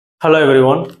Hello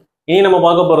everyone. இனி நம்ம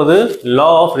பார்க்க போறது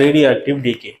law of radioactive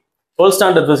decay. 12th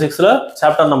standard physicsல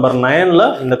chapter number 9ல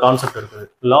இந்த கான்செப்ட் இருக்குது.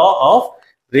 law of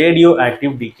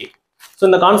radioactive decay. So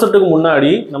இந்த கான்செப்ட்டுக்கு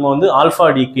முன்னாடி நம்ம வந்து alpha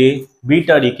decay,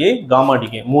 beta decay, gamma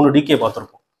decay 3 decay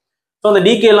பார்த்துருப்போம். ஸோ அந்த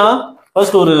டிகேலாம்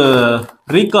ஃபர்ஸ்ட் ஒரு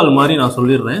ரீகால் மாதிரி நான்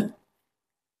சொல்லிடுறேன்.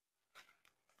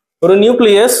 ஒரு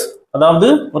நியூக்ளியஸ், அதாவது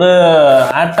ஒரு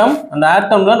ஆட்டம், அந்த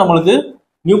ஆட்டம்ல நம்மளுக்கு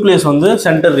நியூக்ளியஸ் வந்து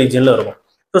சென்டர் ரீஜன்ல இருக்கும்.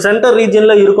 ஸோ சென்டர்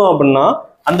ரீஜன்ல இருக்கும் அப்படின்னா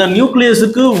அந்த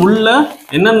நியூக்ளியஸுக்கு உள்ள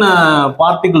என்னென்ன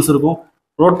பார்ட்டிகிள்ஸ் இருக்கும்?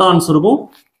 புரோட்டான்ஸ் இருக்கும்,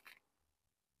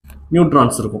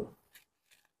 நியூட்ரான்ஸ் இருக்கும்.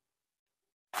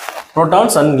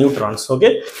 Protons and neutrons. Okay,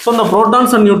 so இந்த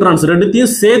புரோட்டான்ஸ் அண்ட் நியூட்ரான்ஸ்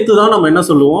ரெண்டுத்தையும் சேர்த்து தான் நம்ம என்ன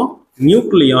சொல்லுவோம்?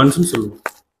 நியூக்ளியான்ஸ் சொல்லுவோம்.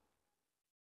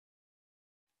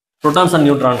 புரோட்டான்ஸ் அண்ட்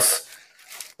நியூட்ரான்ஸ்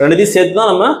ரெண்டுத்தையும் சேர்த்து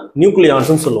தான் நம்ம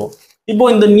நியூக்ளியான்ஸ் சொல்லுவோம். இப்போ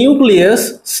இந்த நியூக்ளியஸ்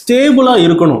ஸ்டேபிளா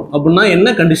இருக்கணும் அப்படின்னா என்ன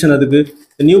கண்டிஷன்? அதுக்கு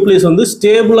நியூக்ளியஸ் வந்து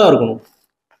ஸ்டேபிளா இருக்கணும்.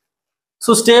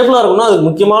 ஸோ ஸ்டேபிளா இருக்கணும், அதுக்கு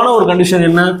முக்கியமான ஒரு கண்டிஷன்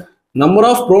என்ன? நம்பர்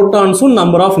ஆஃப் புரோட்டான்ஸும்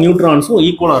நம்பர் ஆஃப் நியூட்ரான்ஸும்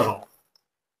ஈக்குவலா இருக்கணும்.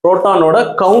 புரோட்டானோட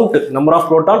count, number of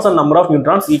protons and number of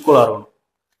neutrons ஈக்குவலா இருக்கணும்.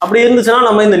 அப்படி இருந்துச்சுன்னா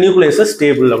நம்ம இந்த நியூக்ளியஸை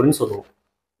ஸ்டேபிள் அப்படின்னு சொல்லுவோம்.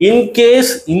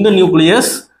 இன்கேஸ் இந்த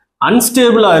நியூக்ளியஸ்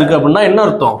அன்ஸ்டேபிளா இருக்கு அப்படின்னா என்ன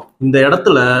அர்த்தம்? இந்த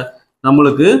இடத்துல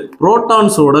நம்மளுக்கு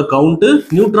புரோட்டான்ஸோட கவுண்ட்,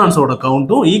 நியூட்ரான்ஸோட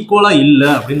கவுண்ட்டும் ஈக்குவலா இல்லை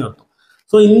அப்படின்னு அர்த்தம்.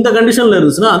 ஸோ இந்த கண்டிஷன்ல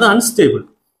இருந்துச்சுன்னா அது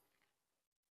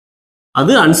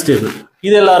அன்ஸ்டேபிள்.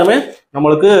 இது எல்லாருமே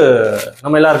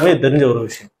நம்ம எல்லாருக்குமே தெரிஞ்ச ஒரு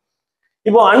விஷயம்.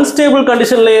 இப்போ அன்ஸ்டேபிள்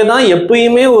கண்டிஷன்லயே தான்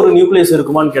எப்பயுமே ஒரு நியூக்ளியஸ்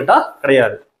இருக்குமான்னு கேட்டா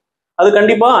கிடையாது. அது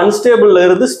கண்டிப்பா அன்ஸ்டேபிள்ல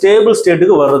இருந்து ஸ்டேபிள்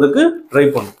ஸ்டேட்டுக்கு வர்றதுக்கு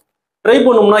ட்ரை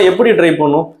பண்ணும்னா எப்படி ட்ரை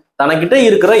பண்ணும்? தனக்கிட்ட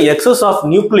இருக்கிற எக்ஸஸ் ஆஃப்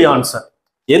நியூக்ளியான்ஸை,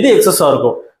 எது எக்ஸஸா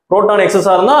இருக்கும்? புரோட்டான்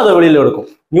எக்ஸஸா இருந்தா அதை வெளியில எடுக்கும்,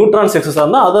 நியூட்ரான்ஸ் எக்ஸஸா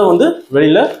இருந்தா அதை வந்து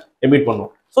வெளியில எமிட்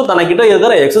பண்ணும். ஸோ தனக்கிட்ட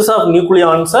இருக்கிற எக்ஸஸ் ஆஃப்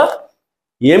நியூக்ளியான்ஸை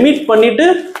எமிட் பண்ணிட்டு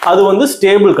அது வந்து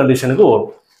ஸ்டேபிள் கண்டிஷனுக்கு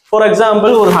வரும். ஃபார்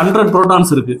எக்ஸாம்பிள், ஒரு 100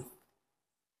 புரோட்டான்ஸ் இருக்கு,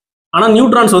 ஆனா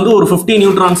நியூட்ரான்ஸ் வந்து ஒரு 50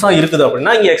 நியூட்ரான்ஸா இருக்குது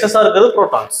அப்படின்னா இங்க எக்ஸஸா இருக்கிறது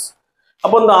புரோட்டான்ஸ்.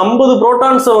 அப்போ இந்த 50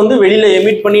 புரோட்டான்ஸை வந்து வெளியில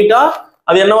எமிட் பண்ணிட்டா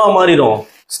அது என்னவா மாறிடும்?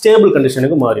 ஸ்டேபிள்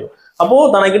கண்டிஷனுக்கு மாறிடும். அப்போ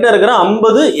தனக்கிட்ட இருக்கிற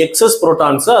 50 எக்ஸஸ்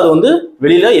புரோட்டான்ஸை அது வந்து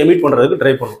வெளியில எமிட் பண்றதுக்கு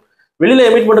ட்ரை பண்ணும். வெளியில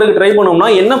எமிட் பண்றதுக்கு ட்ரை பண்ணோம்னா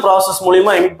என்ன ப்ராசஸ்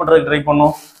மூலியமா எமிட் பண்றதுக்கு ட்ரை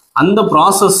பண்ணும்? அந்த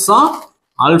ப்ராசஸ் தான்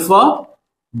alpha,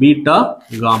 beta,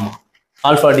 gamma.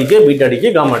 Alpha decay, beta decay,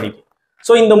 gamma decay.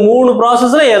 So இந்த 3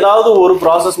 ப்ராசஸ்ல ஏதாவது ஒரு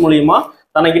ப்ராசஸ் மூலியமா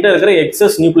தனக்கிட்ட இருக்கிற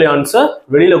எக்ஸஸ் நியூக்ளியான்ஸை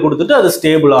வெளியில கொடுத்துட்டு அது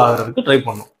ஸ்டேபிள் ஆகிறதுக்கு ட்ரை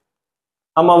பண்ணும்.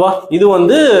 ஆமாவா? இது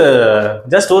வந்து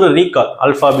ஜஸ்ட் ஒரு ரீகால்.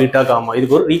 ஆல்ஃபா, பீட்டா, காமா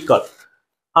இதுக்கு ஒரு ரீகால்.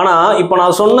 ஆனா இப்போ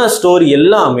நான் சொன்ன ஸ்டோரி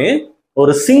எல்லாமே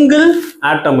ஒரு சிங்கிள்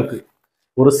ஆட்டமுக்கு,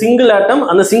 ஒரு சிங்கிள் ஆட்டம்,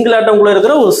 அந்த சிங்கிள் ஆட்டம்குள்ள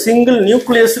இருக்கிற ஒரு சிங்கிள்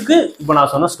நியூக்ளியஸுக்கு இப்போ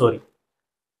நான் சொன்ன ஸ்டோரி.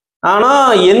 ஆனா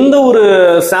எந்த ஒரு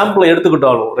சாம்பிள்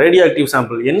எடுத்துக்கிட்டாலும், ரேடியோஆக்டிவ்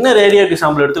சாம்பிள், என்ன ரேடியோஆக்டிவ்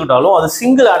சாம்பிள் எடுத்துக்கிட்டாலும் அது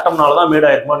சிங்கிள் ஆட்டம்னால தான் மேட்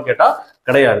ஆயிருக்குமான்னு கேட்டா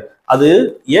கிடையாது. அது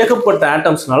ஏகப்பட்ட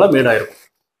ஆட்டம்ஸ்னால மேட் ஆயிருக்கும்.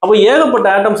 அப்போ ஏகப்பட்ட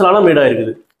ஆட்டம்ஸ்னால மேட்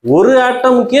ஆயிருக்குது. ஒரு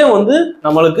ஆட்டமுக்கே வந்து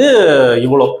நம்மளுக்கு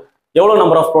எவ்வளோ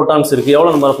நம்பர் ஆஃப் புரோட்டான்ஸ் இருக்கு,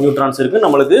 எவ்வளோ நம்பர் ஆஃப் நியூட்ரான்ஸ் இருக்கு,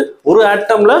 நம்மளுக்கு ஒரு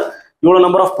ஆட்டம்ல இவ்வளோ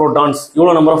நம்பர் ஆஃப் புரோட்டான்ஸ்,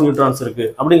 இவ்வளோ நம்பர் ஆஃப் நியூட்ரான்ஸ் இருக்கு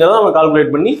அப்படிங்கிறத நம்ம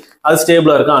கால்குலேட் பண்ணி அது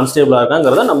ஸ்டேபிளா இருக்கா அன்ஸ்டேபிளா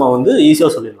இருக்காங்கிறத நம்ம வந்து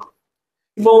ஈஸியாக சொல்லிடலாம்.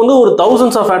 இப்போ வந்து ஒரு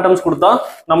thousands ஆஃப் ஆட்டம்ஸ் கொடுத்தா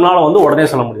நம்மளால வந்து உடனே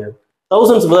சொல்ல முடியாது.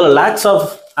 thousands பதில் lakhs ஆஃப்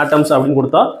ஆட்டம்ஸ் அப்படின்னு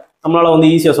கொடுத்தா நம்மளால வந்து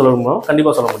ஈஸியாக சொல்ல முடியும்?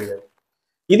 கண்டிப்பாக சொல்ல முடியாது.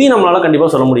 இதையும் நம்மளால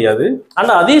கண்டிப்பாக சொல்ல முடியாது.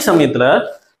 ஆனால் அதே சமயத்தில்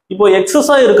இப்போ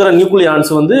எக்ஸஸா இருக்கிற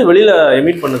நியூக்ளியான்ஸ் வந்து வெளியில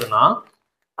எமிட் பண்ணுதுன்னா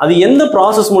அது எந்த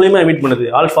ப்ராசஸ் மூலியமா எமிட் பண்ணுது?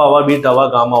 ஆல்ஃபாவா, பீட்டாவா,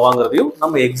 காமாவாங்கிறதையும்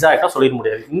நம்ம எக்ஸாக்டா சொல்லிட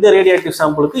முடியாது. இந்த ரேடியோஆக்டிவ்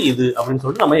சாம்பிளுக்கு இது அப்படின்னு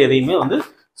சொல்லிட்டு நம்ம எதையுமே வந்து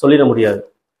சொல்லிட முடியாது.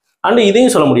 அண்ட்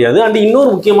இதையும் சொல்ல முடியாது. அண்ட் இன்னொரு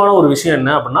முக்கியமான ஒரு விஷயம்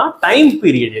என்ன அப்படின்னா டைம்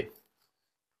பீரியட்.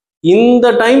 இந்த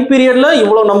டைம் பீரியட்ல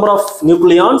இவ்வளவு நம்பர் ஆஃப்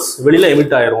நியூக்ளியான்ஸ் வெளியில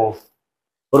எமிட் ஆயிரும்.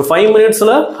 ஒரு 5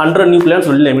 மினிட்ஸ்ல 100 நியூக்ளியான்ஸ்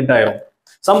வெளியில எமிட் ஆயிரும்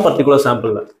சம் பர்டிகுலர்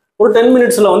சாம்பிள்ல. ஒரு 10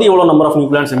 மினிட்ஸ்ல வந்து இவ்வளவு நம்பர் ஆஃப்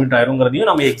நியூக்ளியான்ஸ் எமிட் ஆயிருங்கிறதையும்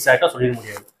நம்ம எக்ஸாக்டா சொல்லிட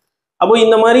முடியாது. அப்போ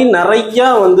இந்த மாதிரி நிறைய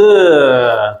வந்து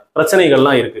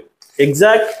பிரச்சனைகள்லாம் இருக்கு.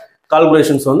 எக்ஸாக்ட்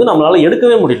கால்குலேஷன்ஸ் வந்து நம்மளால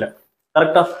எடுக்கவே முடியல.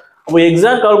 கரெக்டா? அப்போ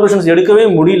எக்ஸாக்ட் கால்குலேஷன்ஸ் எடுக்கவே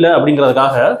முடியல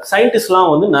அப்படிங்கிறதுக்காக சயின்டிஸ்ட்லாம்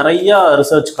வந்து நிறைய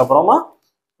ரிசர்ச்க்கு அப்புறமா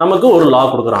நமக்கு ஒரு லா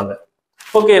கொடுக்குறாங்க.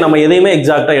 ஓகே, நம்ம எதையுமே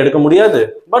எக்ஸாக்டா எடுக்க முடியாது,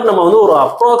 பட் நம்ம வந்து ஒரு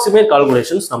அப்ராக்சிமேட்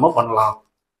கால்குலேஷன்ஸ் நம்ம பண்ணலாம்.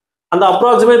 அந்த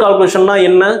அப்ராக்சிமேட் கால்குலேஷன்னா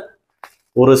என்ன?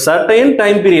 ஒரு சர்டைன்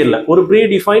டைம் பீரியட்ல, ஒரு ப்ரீ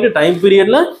டிஃபைன்டு டைம்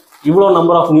பீரியட்ல இவ்வளோ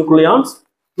நம்பர் ஆஃப் நியூக்ளியான்ஸ்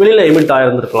வெளியில எமிட்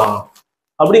ஆயிருந்திருக்கலாம்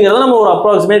அப்படிங்கிறத நம்ம ஒரு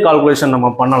அப்ராக்சிமேட் கால்குலேஷன் நம்ம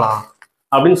பண்ணலாம்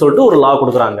அப்படின்னு சொல்லிட்டு ஒரு லா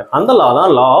கொடுக்குறாங்க. அந்த லா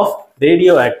தான் law of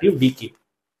radioactive decay.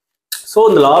 So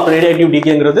இந்த லா ஆஃப் ரேடியோஆக்டிவ்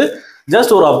டிகேங்கிறது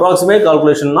ஜஸ்ட் ஒரு அப்ராக்சிமேட்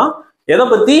கால்குலேஷன்னா எதை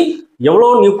பத்தி எவ்வளோ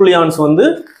நியூக்ளியான்ஸ் வந்து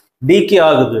டிகே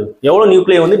ஆகுது, எவ்வளோ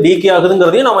நியூக்ளியை வந்து டிகே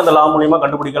ஆகுதுங்கிறதையும் நம்ம இந்த லா மூலியமா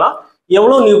கண்டுபிடிக்கலாம்.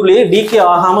 எவ்வளோ நியூக்ளியை டிகே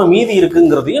ஆகாம மீதி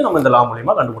இருக்குங்கிறதையும் நம்ம இந்த லா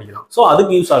மூலியமா கண்டுபிடிக்கலாம். ஸோ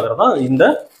அதுக்கு யூஸ் ஆகுறது தான் இந்த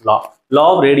law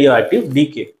of radioactive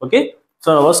decay. Okay,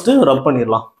 so first ரப்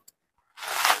பண்ணிடலாம்.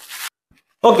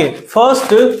 ஓகே,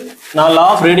 ஃபர்ஸ்ட் நான் law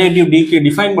of radiative decay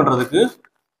define பண்றதுக்கு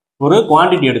ஒரு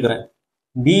குவான்டிட்டி எடுக்கிறேன்,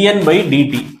 dn by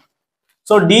dt.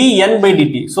 So dn by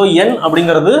dt, so n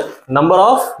அப்படிங்கிறது number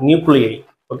of நியூக்ளியை.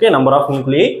 Okay, number of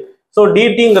நியூக்ளியை. So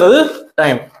dtங்கிறது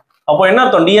time. அப்போ என்ன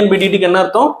அர்த்தம்? dn by dt என்ன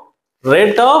அர்த்தம்?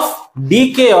 Rate of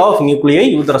decay of நியூக்ளியை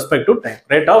with respect to time.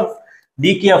 Rate of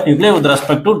decay of நியூக்ளியை with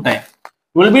respect to time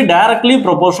will be directly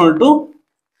proportional to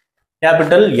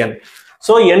capital N.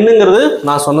 So என்னங்கிறது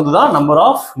நான் சொன்னதுதான் number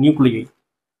of நியூக்ளியை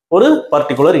ஒரு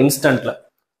particular இன்ஸ்டன்ட்ல.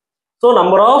 So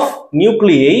number of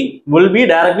நியூக்ளியை will be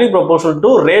directly proportional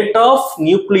to rate of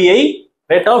nuclei,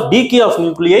 rate of decay of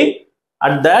nuclei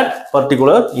at that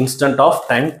particular instant of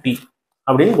time t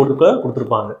அப்படின்னு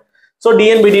கொடுத்துருப்பாங்க. So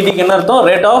dn by dt என்ன அர்த்தம்?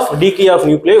 Rate of decay of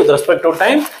nuclei with respect to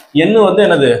time. n வந்து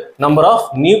என்னது? Number of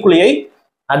நியூக்ளியை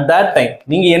at that time.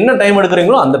 நீங்க என்ன time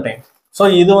எடுக்கிறீங்களோ அந்த டைம். ஸோ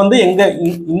இது வந்து எங்க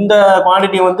இந்த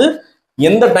குவான்டிட்டி வந்து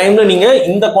எந்த டைம்ல நீங்க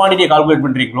இந்த குவான்டிட்டியை கால்குலேட்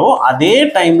பண்றீங்களோ அதே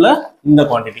டைம்ல இந்த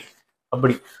குவான்டிட்டி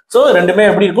அப்படி. ஸோ ரெண்டுமே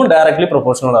எப்படி இருக்கும்? டைரக்ட்லி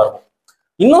ப்ரொபோர்ஷனலா இருக்கும்.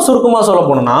 இன்னும் சுருக்கமா சொல்ல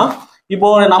போனோம்னா, இப்போ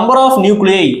நம்பர் ஆஃப்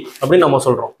நியூக்ளியை அப்படின்னு நம்ம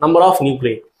சொல்றோம். நம்பர் ஆஃப்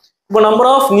நியூக்ளியை, இப்போ நம்பர்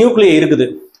ஆஃப் நியூக்ளியை இருக்குது,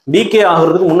 டிகே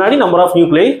ஆகுறதுக்கு முன்னாடி நம்பர் ஆஃப்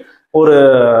நியூக்ளியை ஒரு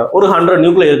 100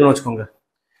 நியூக்ளியை இருக்குன்னு வச்சுக்கோங்க.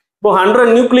 இப்போ 100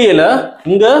 நியூக்ளியில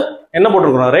இங்க என்ன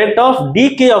போட்டிருக்கிறோம்? Rate of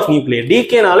decay of நியூக்ளியை.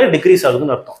 டிகேனாலே degrees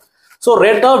ஆகுதுன்னு அர்த்தம். So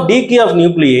rate of decay of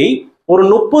நியூக்ளியை ஒரு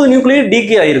 30 நியூக்ளியை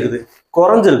டிகே ஆகிருக்குது,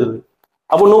 குறைஞ்சிருக்குது.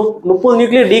 அப்போ 30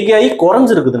 நியூக்ளியை டிகே ஆகி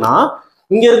குறைஞ்சிருக்குதுன்னா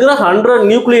இங்க இருக்கிற 100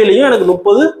 நியூக்ளியிலையும் எனக்கு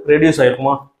 30 ரெடியூஸ்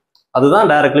ஆயிருக்குமா? அதுதான்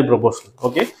டைரக்ட்லி ப்ரொபோர்ஷனல்.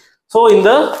 ஓகே, ஸோ இந்த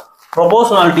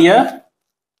ப்ரொபோர்ஷனாலிட்டியை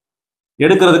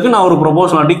எடுக்கிறதுக்கு நான் ஒரு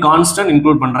ப்ரொபோர்ஷனாலிட்டி கான்ஸ்டன்ட்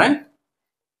இன்க்ளூட் பண்றேன்.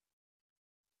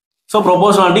 So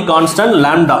proportionality constant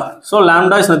lambda. So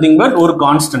lambda is nothing but ஒரு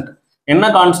கான்ஸ்டன்ட். என்ன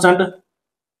constant?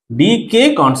 Decay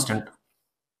constant.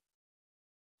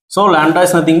 So lambda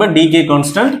is nothing but decay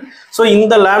constant. So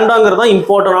இந்த லாம்டாங்கிறது தான்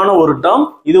இம்பார்ட்டன்டான ஒரு டேர்ம்.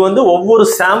 இது வந்து ஒவ்வொரு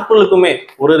சாம்பிளுக்குமே,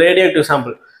 ஒரு radiative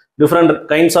sample, different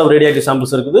kinds of radiative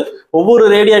samples இருக்குது. ஒவ்வொரு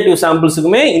ரேடியேட்டிவ்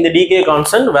சாம்பிள்ஸுக்குமே இந்த டிகே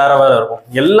கான்ஸ்டன்ட் வேற வேற இருக்கும்.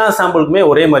 எல்லா சாம்பிளுக்குமே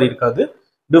ஒரே மாதிரி இருக்காது,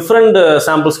 டிஃப்ரெண்ட்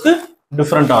சாம்பிள்ஸ்க்கு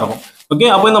டிஃப்ரெண்டா இருக்கும். ஓகே,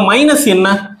 அப்போ இந்த மைனஸ் என்ன?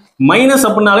 மைனஸ்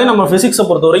அப்படின்னாலே நம்ம பிசிக்ஸை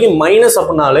பொறுத்த வரைக்கும் மைனஸ்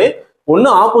அப்படின்னாலே ஒன்று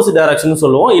ஆப்போசிட் டைரக்ஷன்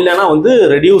சொல்லுவோம், இல்லைன்னா வந்து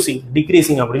ரெடியூசிங்,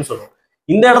 டிக்ரீசிங் அப்படின்னு சொல்லுவோம்.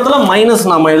 இந்த இடத்துல மைனஸ்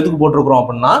நம்ம எதுக்கு போட்டிருக்கிறோம்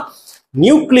அப்படின்னா,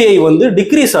 நியூக்ளியை வந்து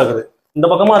டிக்ரீஸ் ஆகுது. இந்த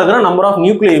பக்கமா இருக்கிற நம்பர் ஆஃப்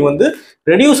நியூக்ளியை வந்து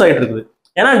ரெடியூஸ் ஆகிட்டு இருக்குது.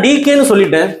 ஏன்னா டிகேன்னு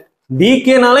சொல்லிட்டேன்,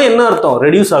 டிகேனால என்ன அர்த்தம்?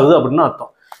 ரெடியூஸ் ஆகுது அப்படின்னு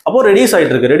அர்த்தம். அப்போ ரெடியூஸ்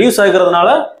ஆகிட்டு இருக்கு. ரெடியூஸ் ஆகிறதுனால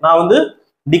நான் வந்து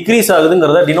டிக்ரீஸ்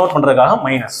ஆகுதுங்கிறத டினோட் பண்றதுக்காக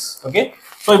மைனஸ். ஓகே,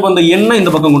 ஸோ இப்போ இந்த எண்ணை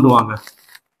இந்த பக்கம் கொண்டு வாங்க.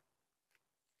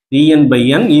 dn by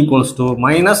n equals to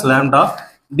minus lambda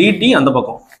dt அந்த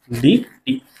பக்கம்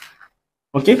dt.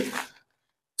 ஓகே,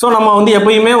 ஸோ நம்ம வந்து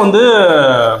எப்பயுமே வந்து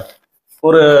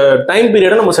ஒரு டைம்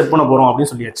பீரியடை நம்ம செட் பண்ண போறோம்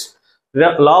அப்படின்னு சொல்லியாச்சு.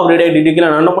 லா ஆஃப் ரேடியேட்டிவிட்டிக்கு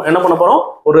என்ன பண்ண போறோம்?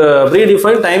 ஒரு pre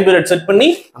define time period set பண்ணி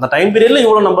அந்த டைம் பீரியட்ல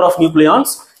இவ்வளவு நம்பர் ஆஃப்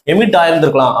நியூக்ளியான்ஸ் எமிட்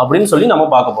ஆயிருந்திருக்கலாம் அப்படின்னு சொல்லி நம்ம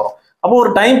பார்க்க போறோம். அப்போ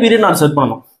ஒரு டைம் பீரியட் நான் செட்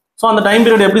பண்ணணும். ஸோ அந்த டைம்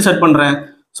பீரியட் எப்படி செட் பண்றேன்?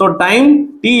 So time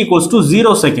t equals to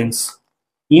 0 seconds.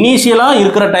 இனிஷியலா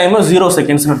இருக்கிற டைம் 0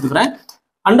 செகண்ட்ஸ் எடுத்துக்கிறேன்.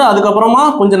 அண்ட் அதுக்கப்புறமா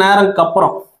கொஞ்ச நேரத்துக்கு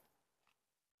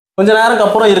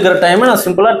அப்புறம் இருக்கிற டைம் நான்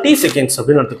சிம்பிளா t செகண்ட்ஸ்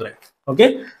அப்படின்னு எடுத்துக்கிறேன். ஓகே,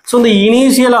 ஸோ இந்த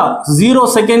இனிஷியலா 0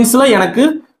 செகண்ட்ஸ்ல எனக்கு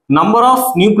நம்பர் ஆஃப்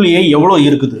நியூக்ளியை எவ்வளோ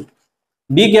இருக்குது?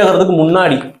 டிகே ஆகிறதுக்கு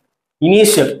முன்னாடி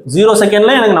இனிஷியல் 0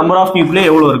 செகண்ட்ல எனக்கு நம்பர் ஆஃப் நியூக்ளியை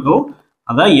எவ்வளோ இருக்கோ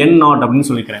அதான் n0 அப்படின்னு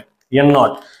சொல்லிக்கிறேன்.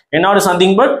 n0 is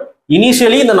something but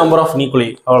initially இந்த நம்பர் ஆஃப்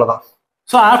நியூக்ளியை, அவ்வளோதான்.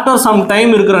 ஸோ ஆஃப்டர் சம்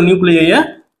டைம் இருக்கிற நியூக்ளியை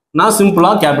நான் சிம்பிளா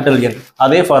கேபிட்டல் N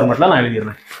அதே ஃபார்மேட்ல நான்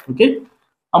எழுதிடுறேன். ஓகே,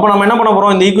 அப்போ நம்ம என்ன பண்ண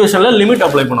போறோம்? இந்த ஈக்குவேஷன்ல லிமிட்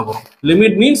அப்ளை பண்ண போறோம்.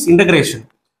 Limit means integration.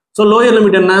 So lower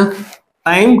limit என்ன?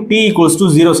 Time t equals to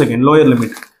 0 second. Lower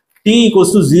limit t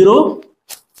equals to 0.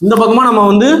 இந்த பக்கமா நம்ம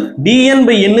வந்து dn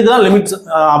by n க்கு தான் லிமிட்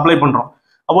அப்ளை பண்றோம்.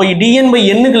 அப்போ dn by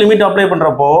n க்கு லிமிட் அப்ளை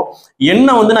பண்றப்போ n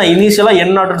வந்து நான் இனிஷியலா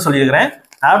n0 சொல்லியிருக்கிறேன்,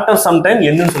 ஆஃப்டர் சம் டைம்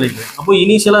n சொல்லியிருக்கிறேன். அப்போ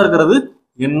இனிஷியலா இருக்கிறது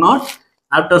n0,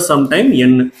 after some time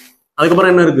n.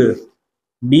 அதுக்கப்புறம் என்ன இருக்கு?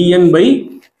 dn by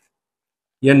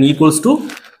n equals to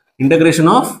integration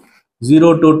of 0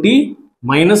 to t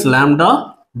minus lambda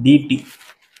dt.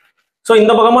 So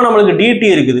இந்த பக்கமா நம்மளுக்கு dt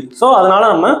இருக்குது. ஸோ அதனால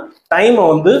நம்ம டைமை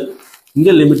வந்து இங்க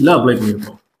லிமிட்ல அப்ளை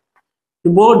பண்ணிருக்கோம்.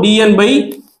 இப்போ dn by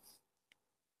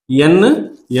n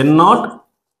n0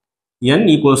 n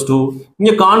equals to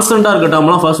இங்க கான்ஸ்டன்டா இருக்க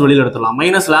டேர்ம்லாம் ஃபர்ஸ்ட் வெளியில எடுத்துடலாம்.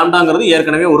 மைனஸ் லாம்டாங்கிறது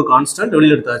ஏற்கனவே ஒரு கான்ஸ்டன்ட்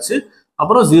வெளியில எடுத்தாச்சு.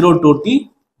 அப்புறம் 0 to t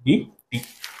dt.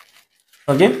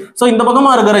 Okay, so இந்த பக்கமா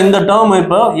இருக்கிற இந்த டேர்ம்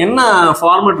இப்போ என்ன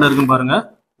ஃபார்மேட்ல இருக்குன்னு பாருங்க.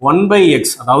 1/x,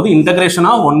 அதாவது integration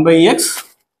of 1/x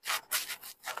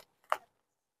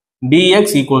dx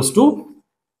equals to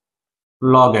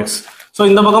log x. So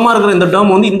இந்த பக்கமா இருக்கிற இந்த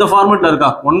டேர்ம் வந்து இந்த ஃபார்மேட்ல இருக்கா?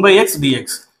 1/x dx.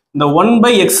 இந்த 1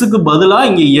 by x-க்கு பதிலா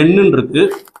இங்க n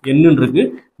இருக்கு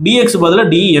dx பதிலா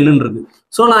dn இருக்கு.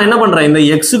 ஸோ நான் என்ன பண்றேன், இந்த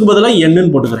x-க்கு பதிலா n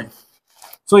போட்டுக்கிறேன்.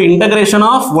 So integration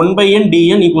of 1 by n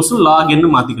dn equals to log n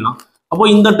மாத்திக்கலாம். அப்போ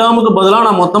இந்த டேர்முக்கு பதிலாக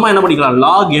நான் மொத்தமா என்ன பண்ணிக்கலாம்,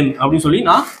 log n அப்படின்னு சொல்லி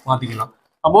நான் மாத்திக்கலாம்.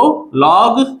 அப்போ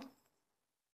log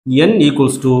n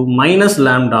equals to minus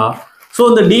lambda. So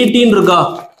இந்த dt இருக்கா,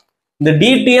 இந்த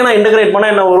dt நான் இன்டகிரேட் பண்ணா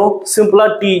என்ன வரும், சிம்பிளா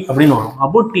t அப்படின்னு வரும்.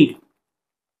 அப்போ t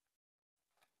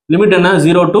லிமிட் என்ன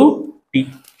 0 to t.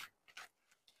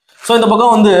 ஸோ இந்த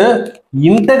பக்கம் வந்து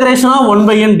இன்டகிரேஷனா 1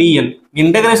 by n dn,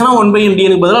 இன்டகிரேஷனா 1 by n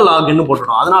dn க்கு பதிலாக log n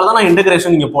போட்டுட்டோம். அதனால தான் நான்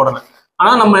இன்டகிரேஷன் இங்க போடல.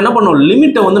 ஆனா நம்ம என்ன பண்ணோம்,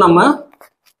 லிமிட்டை வந்து நம்ம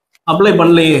அப்ளை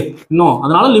பண்ணலையே இன்னும்,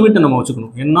 அதனால லிமிட்டை நம்ம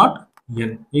வச்சுக்கணும். n0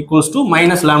 n equals to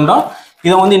minus lambda.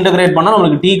 இதை வந்து இன்டகிரேட் பண்ணா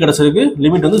நம்மளுக்கு t கிடைச்சிருக்கு.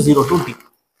 லிமிட் வந்து 0 to t.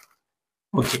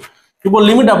 ஓகே, இப்போ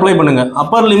லிமிட் அப்ளை பண்ணுங்க.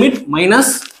 Upper limit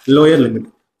minus lower limit.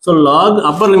 So lock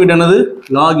upper limit என்னது,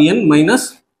 log n minus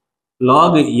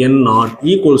log n0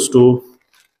 equals to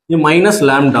minus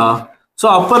lambda. So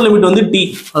upper limit வந்து t,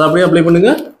 அதை அப்படியே அப்ளை பண்ணுங்க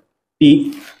t.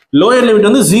 லோயர் லிமிட்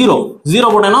வந்து 0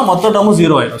 போட்டேன்னா மொத்த டேர்மும்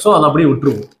 0 ஆயிடும். ஸோ அதை அப்படியே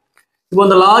விட்டுருவோம். இப்போ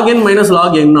இந்த log n minus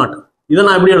log n0 இதை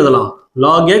நான் எப்படி எழுதலாம்,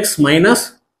 log x minus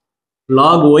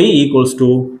log y equals to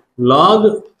log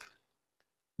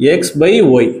x by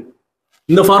y.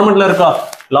 இந்த ஃபார்மெட்ல இருக்கா,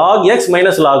 log x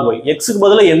minus log y, x-க்கு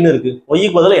பதிலாக n இருக்கு,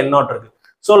 y-க்கு பதிலாக n0 இருக்கு.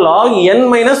 So log n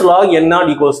minus log n0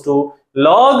 equals to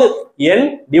log n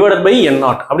divided by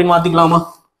n0 அப்படி மாத்திக்கலாமா.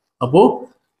 அப்போ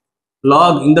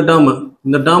log இந்த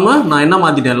டேர்மை நான் என்ன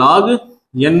மாத்திட்டேன், log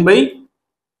n by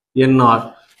n0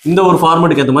 இந்த ஒரு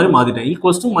ஃபார்மேட்டுக்கு ஏற்ற மாதிரி மாத்திட்டேன்.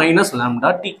 Equals to minus lambda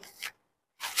D.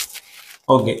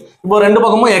 Okay, இப்போ ரெண்டு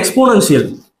பக்கமும் எக்ஸ்போனன்ஷியல்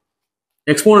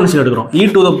எடுக்கிறோம். e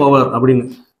டு த பவர் அப்படின்னு,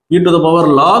 e to the power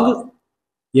log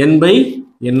n by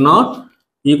n0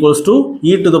 equals to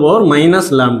e to the power minus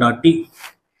lambda D.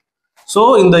 So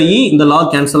இந்த e இந்த log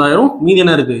கேன்சல் ஆயிரும், மீதி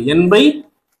என்ன இருக்கு, n by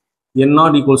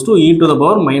n0 equals to e to the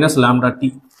power minus lambda D.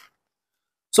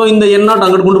 So இந்த n0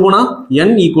 அங்கிட்டு கொண்டு போனா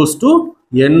n equals to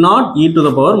n0 e to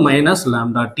the power minus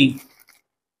lambda t.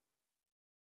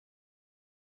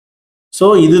 So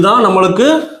இதுதான் நம்மளுக்கு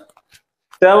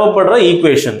தேவைப்படுற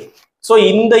ஈக்குவேஷன். ஸோ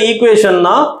இந்த ஈக்குவேஷன்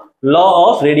தான் law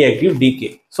of radioactive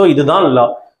decay. So இதுதான் law.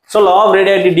 So law of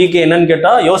radioactive decay என்னன்னு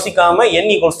கேட்டா யோசிக்காம n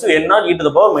equals to n0 e to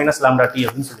the power minus lambda t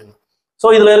அப்படின்னு சொல்லுங்க. ஸோ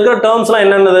இதுல இருக்கிற டேர்ம்ஸ்லாம்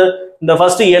என்னென்னது, இந்த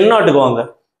ஃபர்ஸ்ட் n0க்கு வாங்க.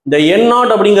 இந்த n0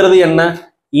 அப்படிங்கிறது என்ன,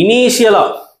 இனிஷியலா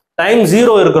டைம்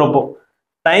 0 இருக்கிறப்போ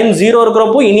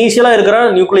இனிஷியலா இருக்கிற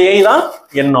நியூக்ளியை தான்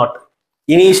n0,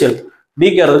 இனிஷியல்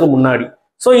டீகேறதுக்கு முன்னாடி.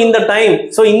 ஸோ இந்த டைம்,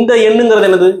 ஸோ இந்த எண்ணுங்கிறது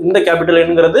என்னது, இந்த கேபிட்டல்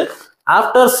எண்ணுங்கிறது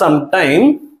ஆஃப்டர் சம் டைம்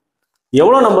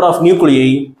எவ்வளோ நம்பர் ஆஃப் நியூக்ளியை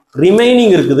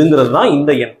ரிமைனிங் இருக்குதுங்கிறது தான்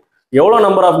இந்த எண். எவ்வளோ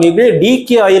நம்பர் ஆஃப் நியூக்ளியை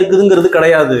டீகே ஆயிருக்குதுங்கிறது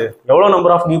கிடையாது, எவ்வளோ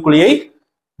நம்பர் ஆஃப் நியூக்ளியை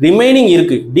ரிமைனிங்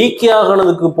இருக்கு, டீகே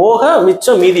ஆகினதுக்கு போக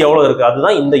மிச்சம் மீதி எவ்வளோ இருக்கு,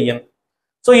 அதுதான் இந்த எண்.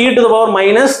 So e to the power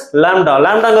minus lambda,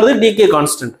 லாம்டாங்கிறது decay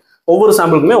constant, ஒவ்வொரு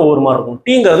சாம்பிளுக்குமே ஒவ்வொரு மாதிரி இருக்கும்,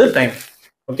 டீங்கிறது டைம்.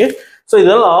 ஓகே, ஸோ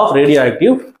இதெல்லாம் லா ஆஃப்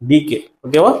ரேடியோஆக்டிவ் டீகே.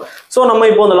 ஓகேவா. ஸோ நம்ம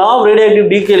இப்போ இந்த லா ஆஃப் ரேடியோஆக்டிவ்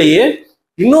டீகேலேயே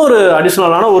இன்னொரு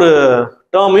அடிஷ்னலான ஒரு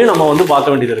டேர்மையும் நம்ம வந்து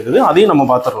பார்க்க வேண்டியது இருக்குது, அதையும் நம்ம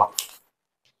பார்த்துடலாம்.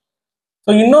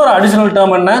 ஸோ இன்னொரு அடிஷ்னல்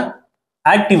டேர்ம் என்ன,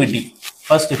 ஆக்டிவிட்டி.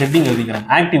 ஃபர்ஸ்ட் ஹெட்டிங் எழுதிக்கிறேன்,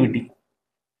 ஆக்டிவிட்டி.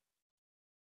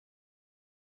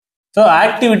 ஸோ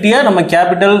ஆக்டிவிட்டியை நம்ம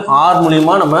கேபிட்டல் ஆர்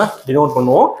மூலியமா நம்ம டினோட்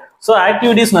பண்ணுவோம். So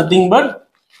activity is nothing but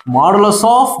modulus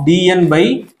of dn by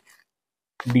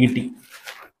dt.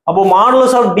 அப்போ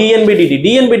modulus of dn by dt,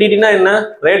 dn by dt னா என்ன,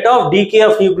 rate of decay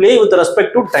of நியூக்ளியை with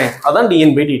respect to time, அதான்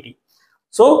dn by dt.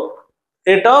 So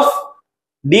rate of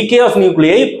decay of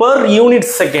நியூக்ளியை per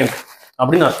unit second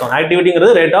அப்படின்னு அர்த்தம்.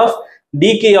 ஆக்டிவிட்டிங்கிறது rate of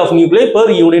decay of நியூக்ளியை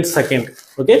per unit second.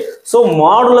 Okay, so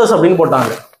modulus அப்படின்னு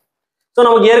போட்டாங்க. So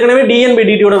நமக்கு ஏற்கனவே dn by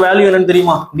dt யோட value என்னன்னு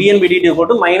தெரியுமா, dn by dt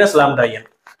போட்டு மைனஸ் லாம்டா n.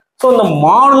 ஸோ இந்த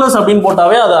மாடுலஸ் அப்படின்னு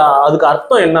போட்டாவே அதுக்கு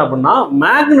அர்த்தம் என்ன அப்படின்னா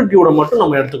மேக்னிடியூட மட்டும்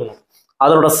நம்ம எடுத்துக்கணும்,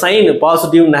 அதோட சைன்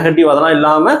பாசிட்டிவ் நெகட்டிவ் அதெல்லாம்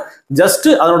இல்லாம ஜஸ்ட்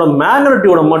அதோட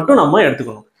மேக்னிடியூட மட்டும் நம்ம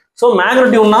எடுத்துக்கணும். ஸோ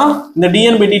மேக்னிடியூட்னா இந்த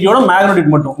dn by dt யோட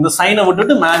மேக்னிடியூட் மட்டும், இந்த சைனை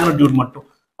விட்டுட்டு மேக்னிடியூட் மட்டும்.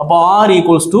 அப்போ r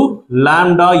equals to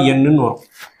lambda n வரும்,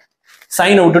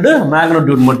 சைனை விட்டுட்டு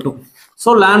மேக்னிடியூட் மட்டும்.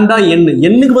 ஸோ லாம்டா n,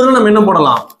 என்னுக்கு பதிலாக நம்ம என்ன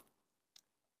போடலாம்,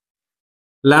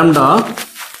 லாம்டா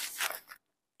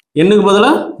என்னுக்கு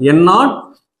பதிலாக n0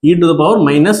 e to the power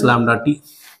minus lambda t.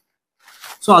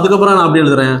 So அதுக்கப்புறம் நான் அப்படி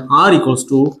எழுதுறேன், r equals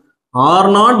to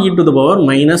r0 e to the power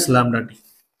minus lambda t,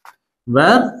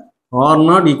 where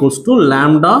r0 equals to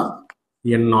lambda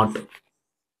n0.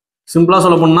 சிம்பிளா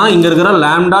சொல்ல போனா இங்க இருக்கிற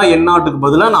லாம்டா n0க்கு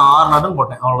பதிலாக நான் r0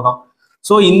 போட்டேன், அவ்வளவுதான்.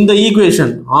 ஸோ இந்த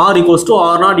equation r equals to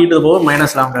r0 e to the power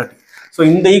minus lambda t. So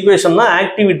இந்த ஈக்குவேஷன் தான்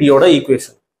ஆக்டிவிட்டியோட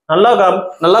ஈக்குவேஷன்.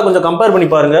 நல்லா கொஞ்சம் கம்பேர் பண்ணி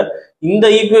பாருங்க, இந்த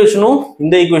ஈக்குவேஷனும்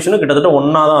இந்த ஈக்குவேஷனும் கிட்டத்தட்ட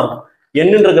ஒன்னா தான் இருக்கும். n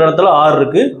இருக்கிற இடத்துல r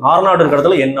இருக்கு, r0 இருக்கிற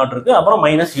இடத்துல n0 இருக்கு, அப்புறம்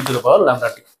minus e to the power lambda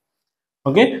t.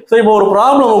 Okay, so இப்போ ஒரு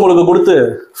ப்ராப்ளம் உங்களுக்கு கொடுத்து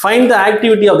find the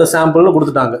activity of the சாம்பிள்னு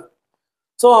கொடுத்துட்டாங்க.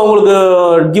 ஸோ அவங்களுக்கு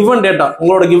கிவன் டேட்டா,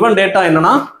 உங்களோட கிவன் டேட்டா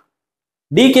என்னன்னா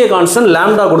டிகே கான்ஸ்டன்ட்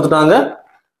லாம்டா கொடுத்துட்டாங்க.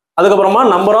 அதுக்கப்புறமா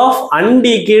நம்பர் ஆஃப்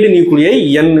அன்டிகேடு நியூக்ளியை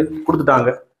n கொடுத்துட்டாங்க.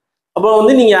 அப்போ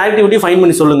வந்து நீங்க ஆக்டிவிட்டி ஃபைண்ட்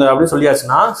பண்ணி சொல்லுங்க அப்படின்னு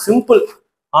சொல்லியாச்சுன்னா simple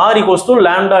r equals to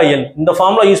lambda n இந்த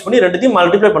ஃபார்முலா யூஸ் பண்ணி ரெண்டுத்தையும்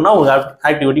மல்டிப்ளை பண்ணா உங்களுக்கு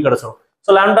ஆக்டிவிட்டி கிடைச்சிடும். ஸோ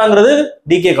லாம்டாங்கிறது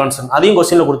டிகே கான்ஸ்டன்ட், அதையும்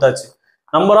கொஸ்டின்ல கொடுத்தாச்சு.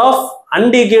 நம்பர் ஆஃப்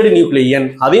அன்டிகேடு நியூக்ளியை n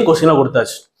அதையும் கொஸ்டின்ல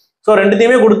கொடுத்தாச்சு. ஸோ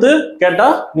ரெண்டுத்தையுமே கொடுத்து கேட்டா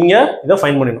நீங்க இதை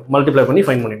ஃபைண்ட் பண்ணிடணும், மல்டிப்ளை பண்ணி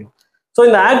ஃபைண்ட் பண்ணிடணும். ஸோ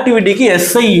இந்த ஆக்டிவிட்டிக்கு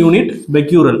SI unit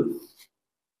Becquerel,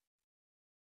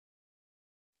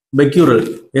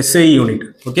 SI unit.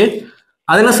 Okay,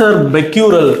 அது என்ன சார்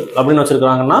பெக்யூரல் அப்படின்னு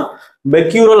வச்சிருக்காங்கன்னா,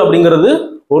 பெக்யூரல் அப்படிங்கிறது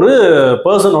ஒரு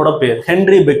பர்சனோட பேர்.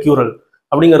 ஹென்ரி பெக்யூரல்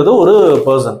அப்படிங்கிறது ஒரு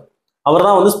பர்சன். அவர்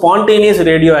தான் வந்து ஸ்பான்டேனியஸ்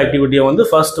ரேடியோ ஆக்டிவிட்டியை வந்து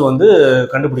ஃபர்ஸ்ட் வந்து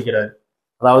கண்டுபிடிக்கிறாரு.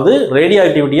 அதாவது ரேடியோ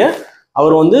ஆக்டிவிட்டியை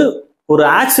அவர் வந்து ஒரு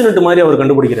ஆக்சிடென்ட் மாதிரி அவர்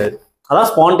கண்டுபிடிக்கிறாரு. அதான்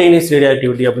ஸ்பான்டேனியஸ் ரேடியோ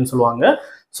ஆக்டிவிட்டி அப்படின்னு சொல்லுவாங்க.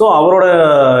 ஸோ அவரோட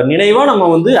நினைவாக நம்ம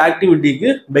வந்து ஆக்டிவிட்டிக்கு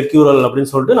பெக்யூரல்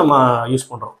அப்படின்னு சொல்லிட்டு நம்ம யூஸ்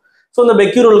பண்ணுறோம். ஸோ இந்த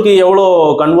பெக்யூரலுக்கு எவ்வளோ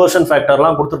கன்வர்ஷன்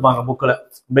ஃபேக்டர்லாம் கொடுத்துருப்பாங்க புக்கில்,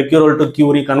 பெக்யூரல் டு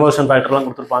கியூரி கன்வர்ஷன் ஃபேக்டர்லாம்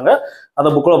கொடுத்துருப்பாங்க, அதை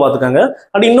புக்கில் பார்த்துக்காங்க.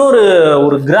 அண்ட் இன்னொரு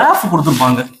ஒரு கிராஃப்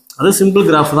கொடுத்துருப்பாங்க, அது சிம்பிள்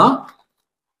கிராஃப் தான்,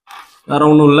 வேற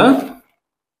ஒன்றும் இல்லை.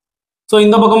 ஸோ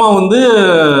இந்த பக்கமாக வந்து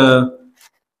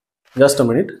just a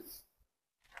minute,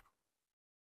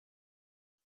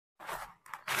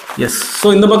 S. So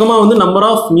இந்த பக்கமாக வந்து நம்பர்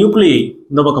ஆஃப் நியூக்ளியை,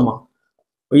 இந்த பக்கமாக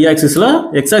y ஆக்சிஸில்,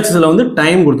 எக்ஸ் ஆக்சிஸில் வந்து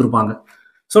டைம் கொடுத்துருப்பாங்க.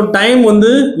 ஸோ டைம் வந்து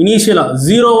இனிஷியலாக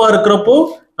 0வா இருக்கிறப்போ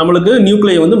நம்மளுக்கு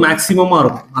நியூக்ளியை வந்து மேக்ஸிமமாக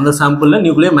இருக்கும், அந்த சாம்பிளில்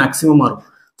நியூக்ளியை மேக்ஸிமமாக இருக்கும்.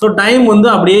 ஸோ டைம் வந்து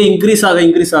அப்படியே இன்க்ரீஸ்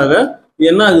ஆக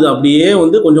என்ன ஆகுது, அப்படியே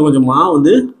வந்து கொஞ்சம் கொஞ்சமாக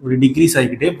வந்து ஒரு டிக்ரீஸ்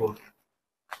ஆகிக்கிட்டே போகுது.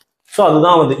 ஸோ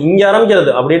அதுதான் வந்து இங்கே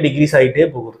ஆரம்பிக்கிறது அப்படியே டிக்ரீஸ் ஆகிட்டே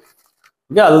போகுது.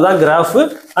 ஓகே, அதுதான் கிராஃப்.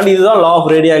 அண்ட் இதுதான் லா ஆஃப்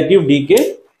ரேடியோஆக்டிவ் டிகே.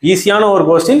 ஈஸியான ஒரு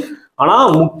கொஸ்டின், ஆனால்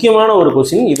முக்கியமான ஒரு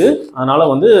கொஸ்டின் இது. அதனால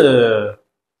வந்து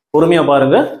பொறுமையாக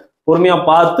பாருங்க, பொறுமையாக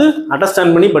பார்த்து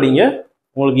அண்டர்ஸ்டாண்ட் பண்ணி படிங்க,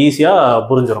 உங்களுக்கு ஈஸியாக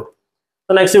புரிஞ்சிடும்.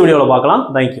 ஸோ நெக்ஸ்ட் வீடியோவில் பார்க்கலாம்.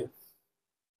 தேங்க்யூ.